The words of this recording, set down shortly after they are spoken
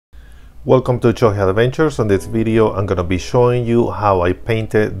Welcome to Chohi Adventures. On this video I'm going to be showing you how I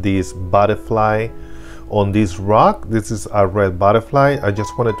painted this butterfly on this rock. This is a red butterfly. I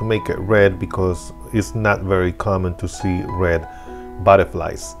just wanted to make it red because it's not very common to see red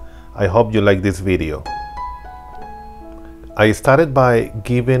butterflies. I hope you like this video. I started by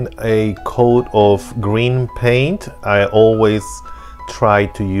giving a coat of green paint. I always try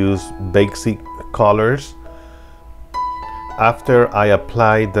to use basic colors. After I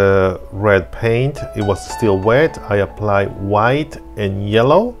applied the red paint, it was still wet. I applied white and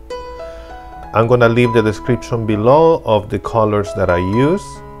yellow. I'm gonna leave the description below of the colors that I use.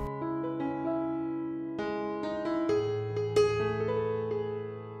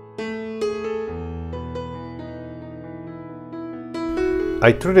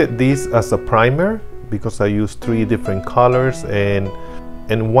 I treated this as a primer because I used 3 different colors, and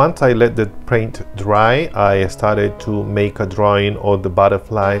once I let the paint dry, I started to make a drawing of the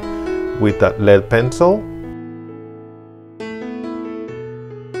butterfly with that lead pencil.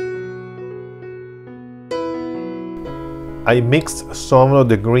 I mixed some of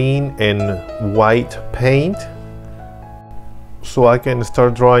the green and white paint so I can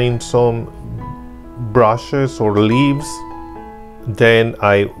start drawing some brushes or leaves. Then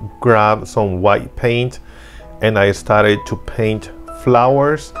I grabbed some white paint and I started to paint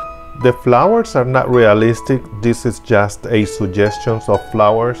flowers. The flowers are not realistic. This is just a suggestions of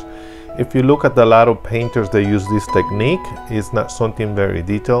flowers. If you look at a lot of painters, they use this technique. It's not something very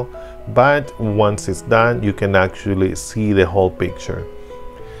detailed, but once it's done, you can actually see the whole picture.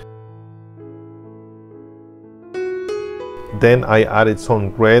 Then I added some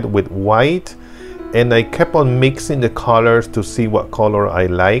red with white, and I kept on mixing the colors to see what color I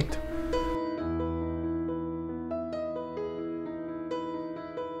liked.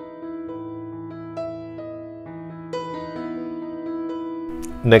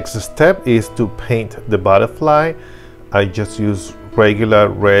 Next step is to paint the butterfly. I just use regular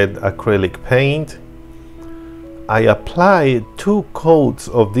red acrylic paint. I applied 2 coats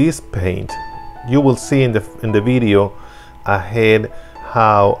of this paint. You will see in the video ahead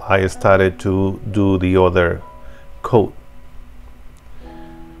how I started to do the other coat.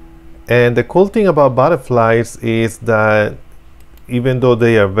 And the cool thing about butterflies is that even though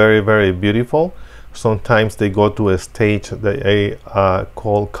they are very beautiful, sometimes they go to a stage that they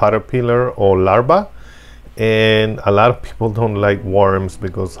called caterpillar or larva, and a lot of people don't like worms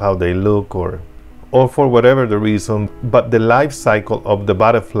because how they look or for whatever the reason. But the life cycle of the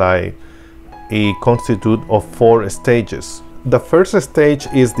butterfly constitutes of 4 stages. The first stage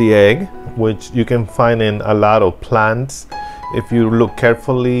is the egg, which you can find in a lot of plants. If you look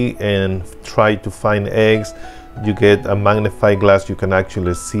carefully and try to find eggs, you get a magnifying glass, you can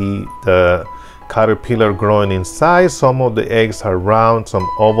actually see the caterpillar growing in size. Some of the eggs are round, some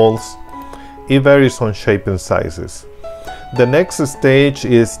ovals. It varies on shape and sizes. The next stage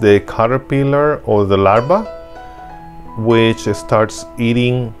is the caterpillar or the larva, which starts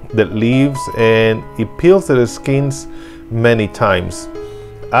eating the leaves and it peels the skins many times.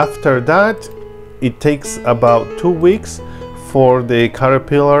 After that, it takes about 2 weeks for the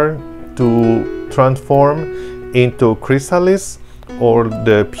caterpillar to transform into chrysalis or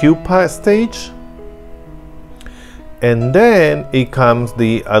the pupa stage. And then it comes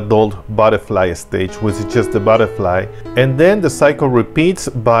the adult butterfly stage, which is just the butterfly. And then the cycle repeats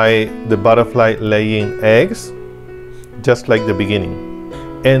by the butterfly laying eggs, just like the beginning.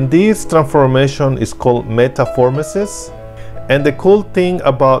 And this transformation is called metamorphosis. And the cool thing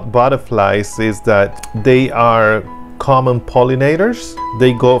about butterflies is that they are common pollinators.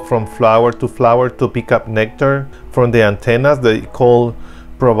 They go from flower to pick up nectar from the antennas they call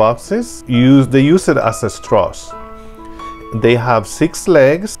proboscis. They use it as a straws. They have 6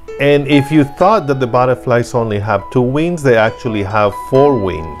 legs, and if you thought that the butterflies only have 2 wings, they actually have 4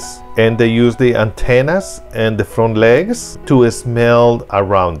 wings. And they use the antennas and the front legs to smell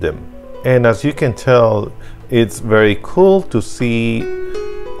around them. And as you can tell, it's very cool to see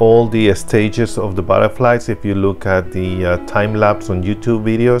all the stages of the butterflies. If you look at the time lapse on YouTube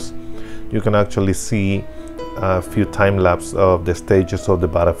videos, you can actually see a few time lapse of the stages of the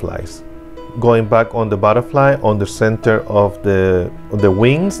butterflies. Going back on the butterfly, on the center of the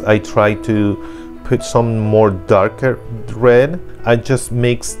wings, I try to put some more darker red. I just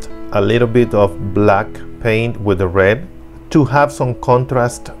mixed a little bit of black paint with the red to have some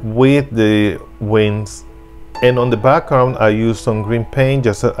contrast with the wings. And on the background, I used some green paint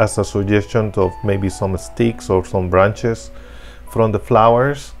just as a suggestion of maybe some sticks or some branches from the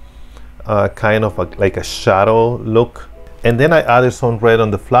flowers, kind of like a shadow look. And then I added some red on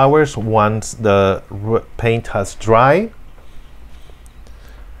the flowers once the paint has dried.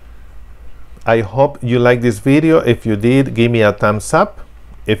 I hope you liked this video. If you did, give me a thumbs up.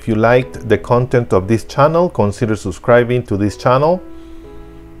 If you liked the content of this channel, consider subscribing to this channel.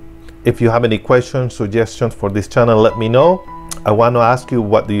 If you have any questions, suggestions for this channel, let me know. I want to ask you,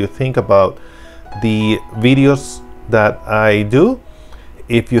 what do you think about the videos that I do?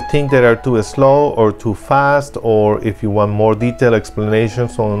 If you think they are too slow or too fast, or if you want more detailed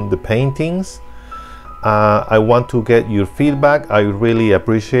explanations on the paintings, I want to get your feedback. I really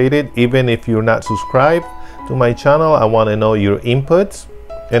appreciate it. Even if you're not subscribed to my channel, I want to know your inputs,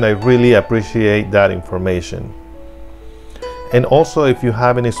 and I really appreciate that information. And also, if you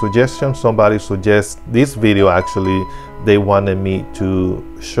have any suggestions, somebody suggests this video, actually they wanted me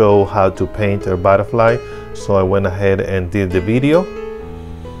to show how to paint a butterfly, so I went ahead and did the video.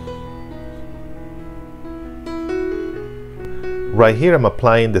 Right here I'm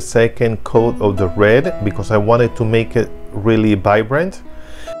applying the second coat of the red because I wanted to make it really vibrant.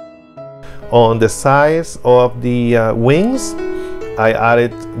 On the sides of the wings, I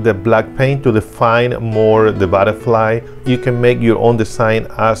added the black paint to define more the butterfly. You can make your own design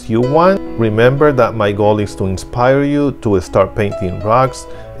as you want. Remember that my goal is to inspire you to start painting rocks.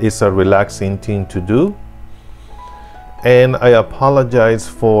 It's a relaxing thing to do. And I apologize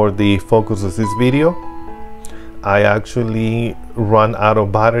for the focus of this video. I actually ran out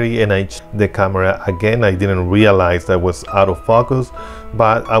of battery and I checked the camera again. I didn't realize that was out of focus,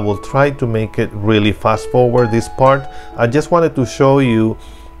 but I will try to make it really fast forward this part. I just wanted to show you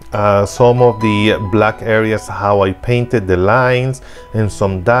some of the black areas, how I painted the lines and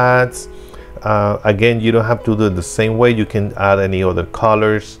some dots. Again, you don't have to do it the same way. You can add any other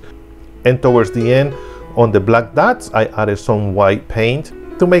colors. And towards the end, on the black dots, I added some white paint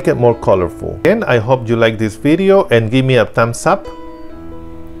to make it more colorful. Again, I hope you like this video and give me a thumbs up.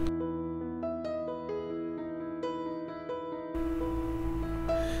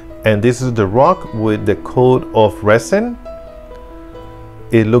 And this is the rock with the coat of resin.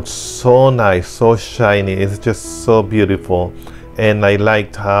 It looks so nice, so shiny. It's just so beautiful. And I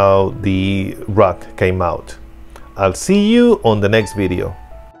liked how the rock came out. I'll see you on the next video.